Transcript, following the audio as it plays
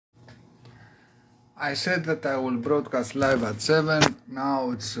I said that I will broadcast live at 7.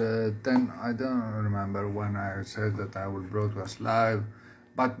 Now it's 10. I don't remember when I said that I will broadcast live.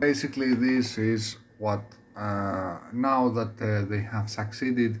 But basically this is what, now that they have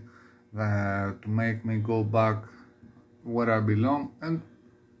succeeded to make me go back where I belong. And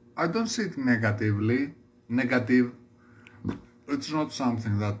I don't see it negative. It's not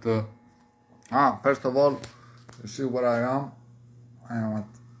something that, first of all, you see where I am. I am at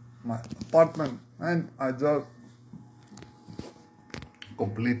my apartment and I just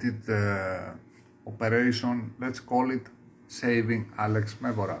completed the operation, let's call it saving Alex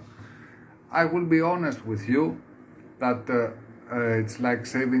Mevora. I will be honest with you that it's like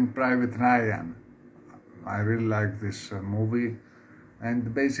Saving Private Ryan. I really like this movie,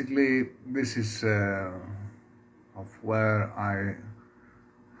 and basically this is of where I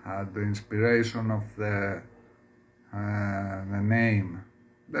had the inspiration of the name.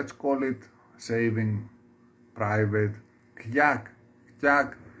 Let's call it Saving Private Kyak.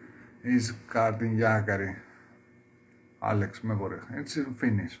 Kyak is Kardin Yakari. Alex Mevora. It's in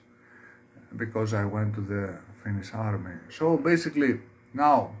Finnish because I went to the Finnish army. So basically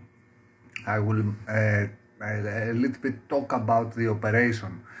now I will a little bit talk about the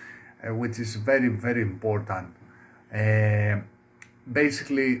operation, which is very important.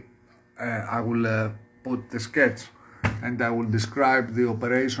 Basically I will put the sketch and I will describe the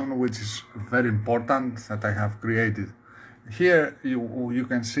operation, which is very important, that I have created. Here you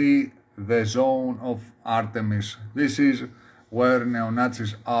can see the zone of Artemis. This is where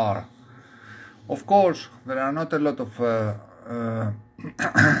neo-Nazis are. Of course, there are not a lot of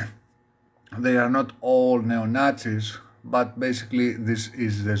they are not all neo-Nazis, but basically this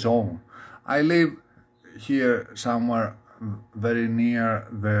is the zone. I live here somewhere very near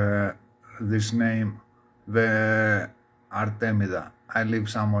this name, the Artemida. I live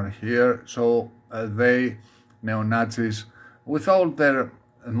somewhere here, so they, neo-Nazis, with all their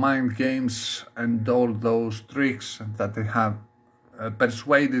mind games and all those tricks that they have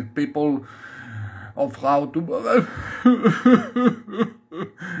persuaded people of how to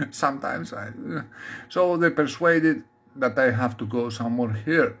sometimes so they persuaded that I have to go somewhere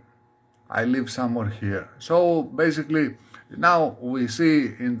here. I live somewhere here. So basically now we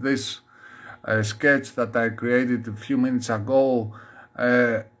see in this sketch that I created a few minutes ago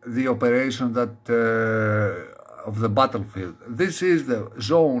the operation that of the battlefield. This is the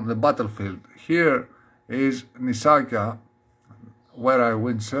zone, the battlefield. Here is Nisakia, where I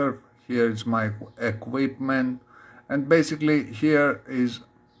windsurf. Here is my equipment, and basically here is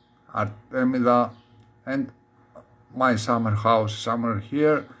Artemida and my summer house somewhere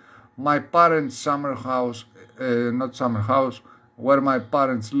here. My parents' summer house, not summer house, where my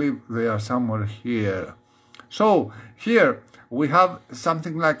parents live, they are somewhere here. So here we have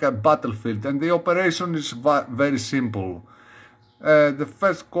something like a battlefield, and the operation is very simple. The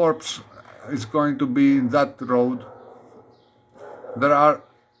first corps is going to be in that road. There are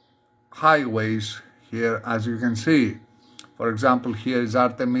highways here, as you can see. For example, here is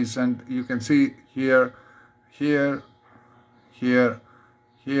Artemis, and you can see here.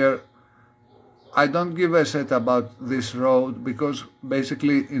 I don't give a shit about this road because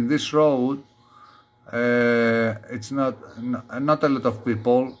basically in this road it's not a lot of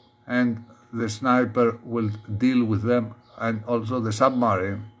people, and the sniper will deal with them, and also the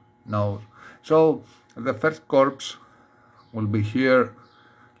submarine knows. So the first corps will be here,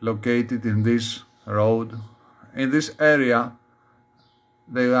 located in this road. In this area,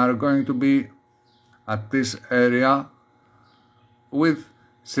 they are going to be at this area with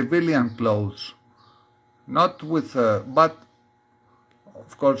civilian clothes, not with, but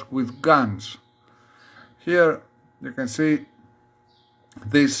of course with guns. Here you can see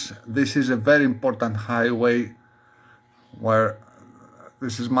this is a very important highway, where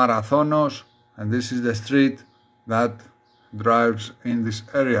this is Marathonos, and this is the street that drives in this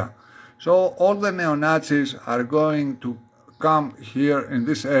area. So all the neo-Nazis are going to come here in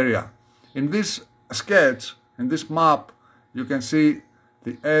this area. In this sketch, in this map, you can see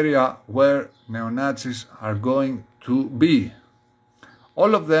the area where neo-Nazis are going to be.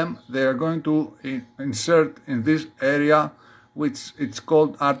 All of them, they are going to insert in this area, which it's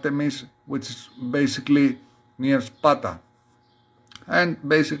called Artemis, which is basically near Sparta. And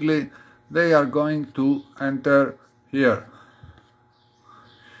basically they are going to enter here.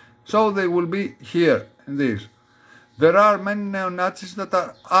 So they will be here in this. There are many neo-Nazis that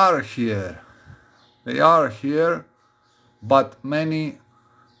are here. They are here, but many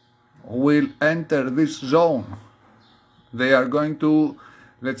will enter this zone. They are going to,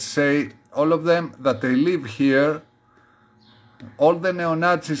 let's say, all of them that they live here all the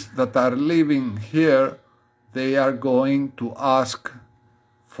neo-Nazis that are living here, they are going to ask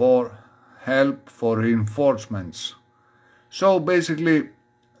for help, for reinforcements. So basically,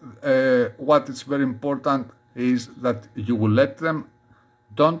 what is very important is that you will let them,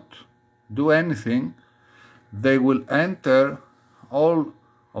 don't do anything. They will enter, all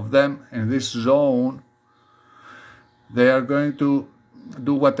of them, in this zone. They are going to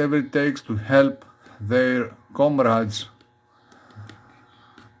do whatever it takes to help their comrades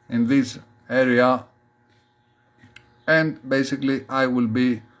in this area, and basically I will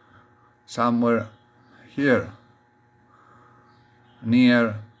be somewhere here,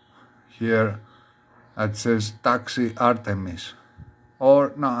 near here, that says Taxi Artemis,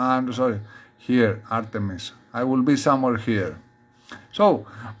 or no, I'm sorry, here, Artemis. I will be somewhere here. So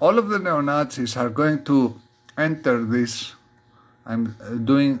all of the neo-Nazis are going to enter this. I'm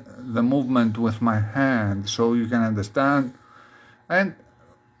doing the movement with my hand so you can understand, and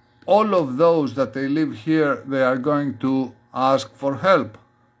all of those that they live here, they are going to ask for help.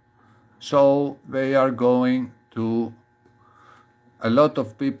 So they are going to, a lot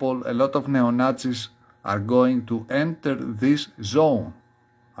of people, a lot of neo-Nazis are going to enter this zone.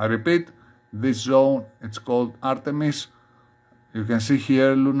 I repeat, this zone, it's called Artemis. You can see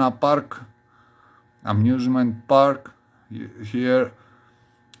here Luna Park, amusement park. Here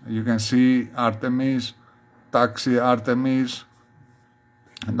you can see Artemis, Taxi Artemis,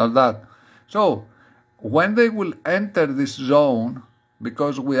 and all that. So when they will enter this zone,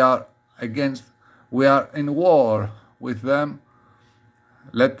 because we are in war with them,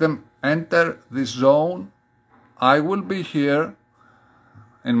 let them enter this zone. I will be here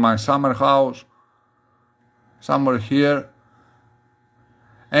in my summer house, somewhere here,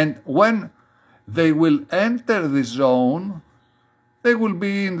 and when they will enter this zone, they will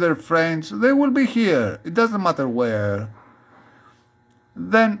be in their friends, they will be here, it doesn't matter where.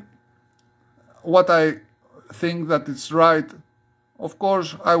 Then what I think that it's right, of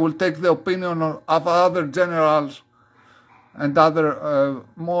course I will take the opinion of other generals and other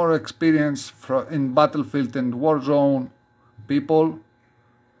more experienced in battlefield and war zone people.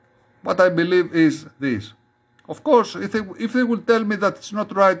 What I believe is this. Of course, if they will tell me that it's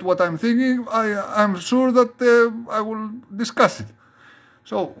not right what I'm thinking, I'm sure that I will discuss it.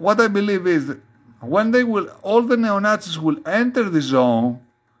 So what I believe is that when all the neo-Nazis will enter the zone,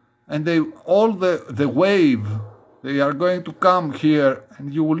 and all the wave, they are going to come here,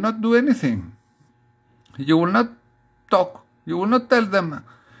 and you will not do anything. You will not talk. You will not tell them,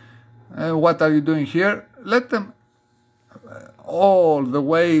 what are you doing here? Let them, all the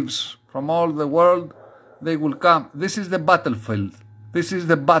waves from all the world, they will come. This is the battlefield. This is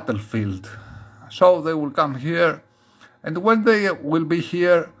the battlefield. So they will come here, and when they will be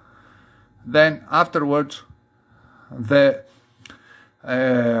here, then afterwards, what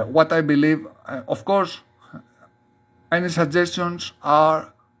I believe, of course, any suggestions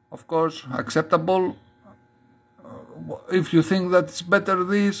are, of course, acceptable. If you think that it's better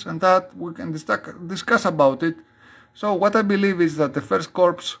this and that, we can discuss about it. So what I believe is that the first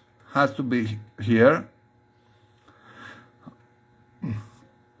corps has to be here,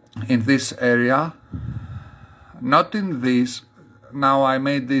 in this area, not in this. Now I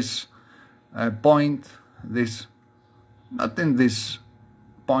made this point, not in this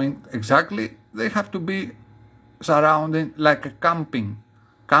point exactly. They have to be surrounding like a camping,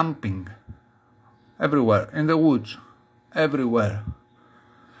 everywhere, in the woods, everywhere.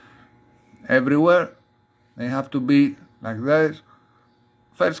 They have to be like this.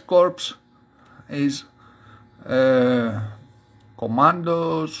 First corps is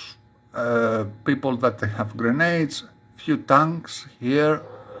commandos, people that have grenades, few tanks here,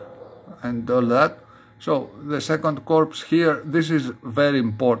 and all that. So the second corps here, this is very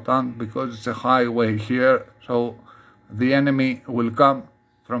important because it's a highway here, so the enemy will come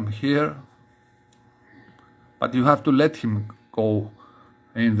from here, but you have to let him go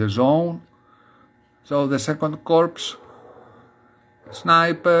in the zone. So the second corps,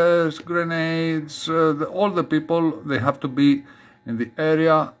 snipers, grenades, all the people, they have to be in the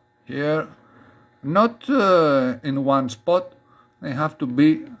area here, not in one spot. They have to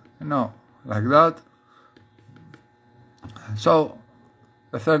be, like that. So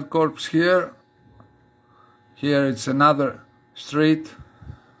the third corps here it's another street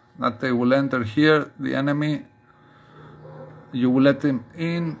that they will enter here, the enemy. You will let them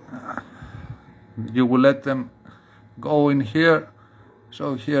in, you will let them go in here.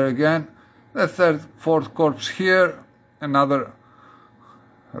 So here again, the third, fourth corps here, another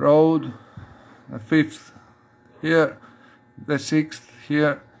road, the fifth here, the sixth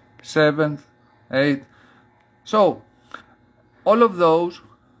here, seventh, eighth. So all of those,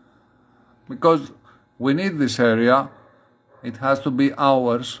 because we need this area, it has to be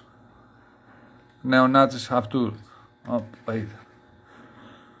ours. Neo-Nazis have to,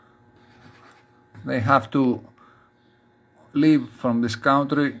 they have to leave from this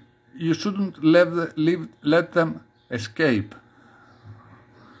country. You shouldn't let them escape.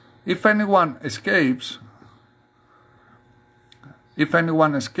 If anyone escapes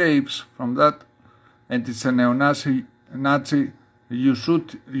from that, and it's a Nazi, you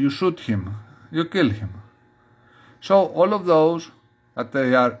shoot him, you kill him. So all of those that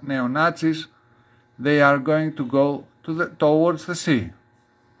they are neo-Nazis, they are going to go towards the sea.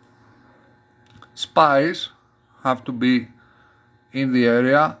 Spies have to be in the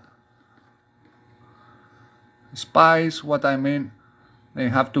area. Spies, what I mean, they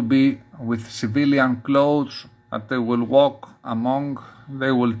have to be with civilian clothes that they will walk among,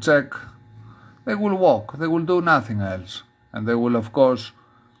 they will check, they will walk, they will do nothing else. And they will, of course,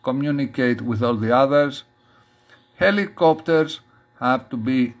 communicate with all the others. Helicopters have to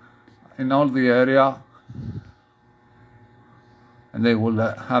be in all the area, and they will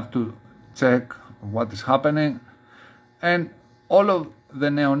have to check what is happening. And all of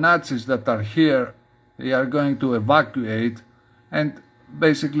the neo-Nazis that are here, they are going to evacuate, and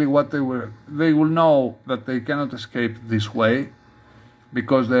basically what they will know that they cannot escape this way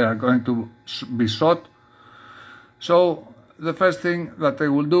because they are going to be shot. So the first thing that they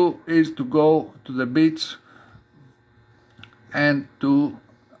will do is to go to the beach and to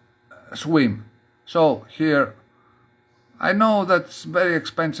swim. So here, I know that's very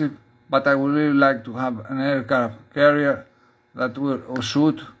expensive, but I would really like to have an aircraft carrier that will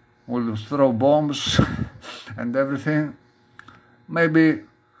shoot, will throw bombs and everything. Maybe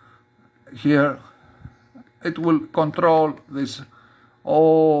here it will control this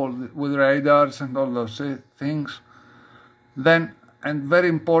all with radars and all those things. Then, and very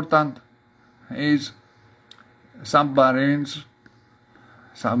important is submarines,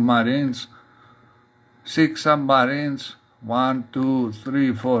 6 submarines, 1, 2,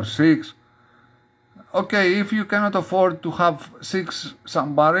 3, 4, 6. Okay, if you cannot afford to have 6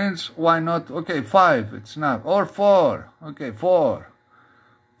 submarines, why not? Okay, 5, it's not, or 4. Okay, 4.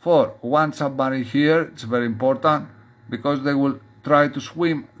 1 submarine here, it's very important because they will try to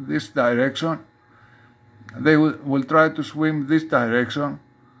swim this direction. They will try to swim this direction.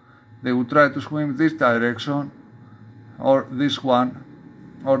 They will try to swim this direction, or this one,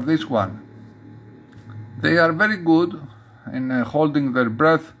 or this one. They are very good in holding their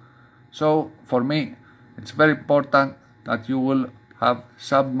breath. So for me, it's very important that you will have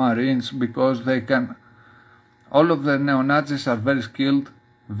submarines because they can, all of the neo-Nazis are very skilled,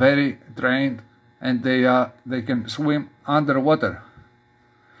 very trained, and they can swim underwater.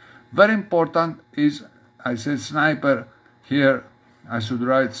 Very important is, I said sniper, here I should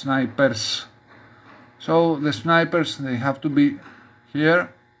write snipers. So the snipers, they have to be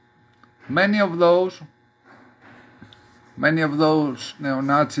here. Many of those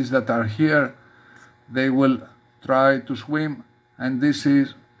neo-Nazis that are here, they will try to swim, and this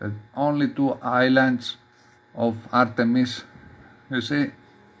is the only 2 islands of Artemis. You see,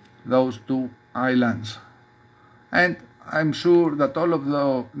 those 2 islands. And I'm sure that all of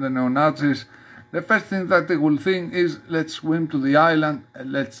the neo-Nazis, the first thing that they will think is, let's swim to the island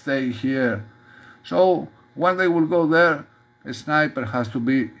and let's stay here. So when they will go there, a sniper has to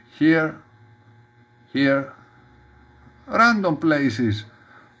be here, random places.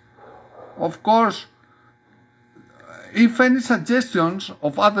 Of course, if any suggestions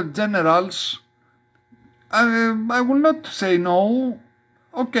of other generals, I will not say no.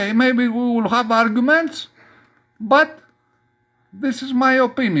 Okay, maybe we will have arguments, but this is my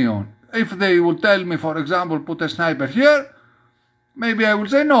opinion. If they will tell me, for example, put a sniper here, maybe I will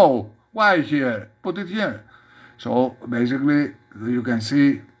say no. Why here? Put it here. So basically, you can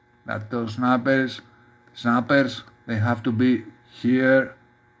see that those snappers, they have to be here,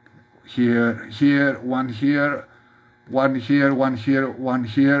 one here,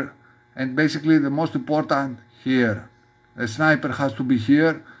 and basically the most important here. The sniper has to be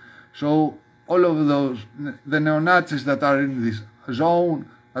here. So all of those, the neo-Nazis that are in this zone,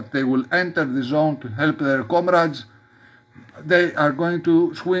 that they will enter the zone to help their comrades, they are going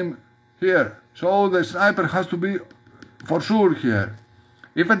to swim here. So the sniper has to be for sure here.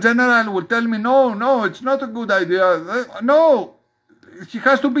 If a general will tell me, no, it's not a good idea, no, he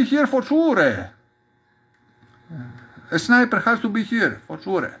has to be here for sure. A sniper has to be here for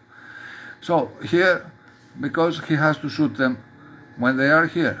sure. So here, because he has to shoot them when they are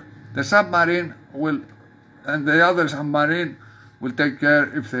here. The submarine will, and the other submarine will take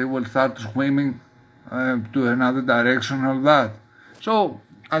care if they will start swimming to another direction or that. So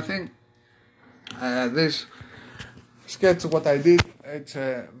I think this sketch, what I did, it's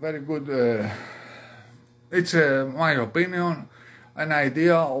a very good, it's my opinion, an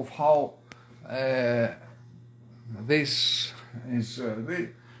idea of how this is,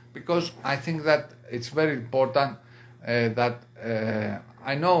 because I think that it's very important that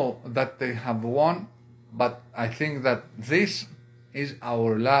I know that they have won, but I think that this is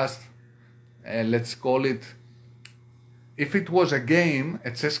our last, let's call it, if it was a game,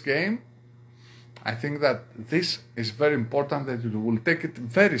 a chess game, I think that this is very important, that you will take it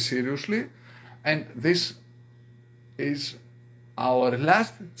very seriously, and this is our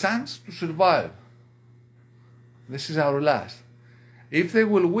last chance to survive. This is our last. If they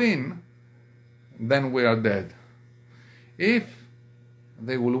will win, then we are dead. If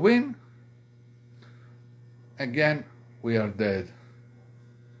they will win, again, we are dead.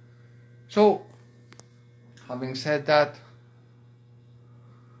 So, having said that,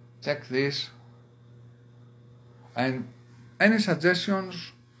 check this, and any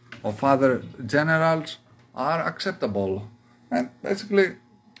suggestions of other generals are acceptable. And basically,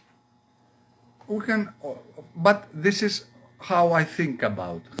 we can, but this is how I think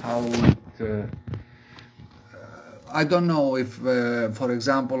about how it, I don't know if, for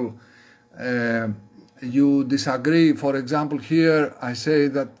example, you disagree. For example, here I say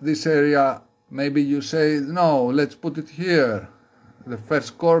that this area, maybe you say, no, let's put it here. The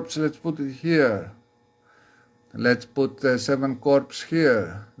first corpse, let's put it here. Let's put the 7 corpse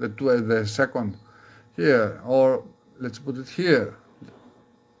here, the second here, or let's put it here.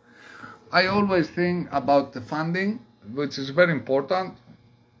 I always think about the funding, which is very important,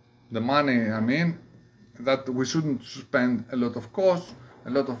 the money, I mean, that we shouldn't spend a lot of cost, a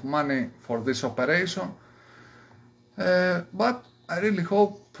lot of money for this operation, but I really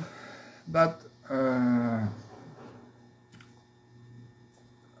hope that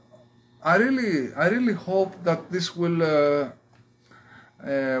I really hope that this will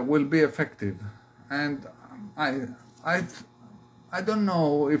be effective, and I don't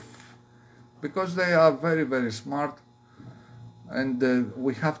know if, because they are very, very smart, and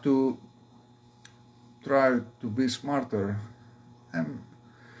we have to try to be smarter. And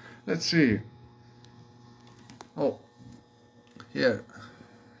let's see. Oh, here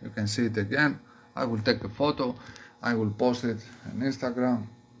you can see it again. I will take a photo, I will post it on Instagram,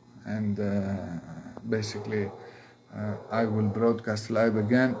 and basically I will broadcast live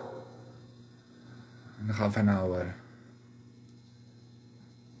again in half an hour.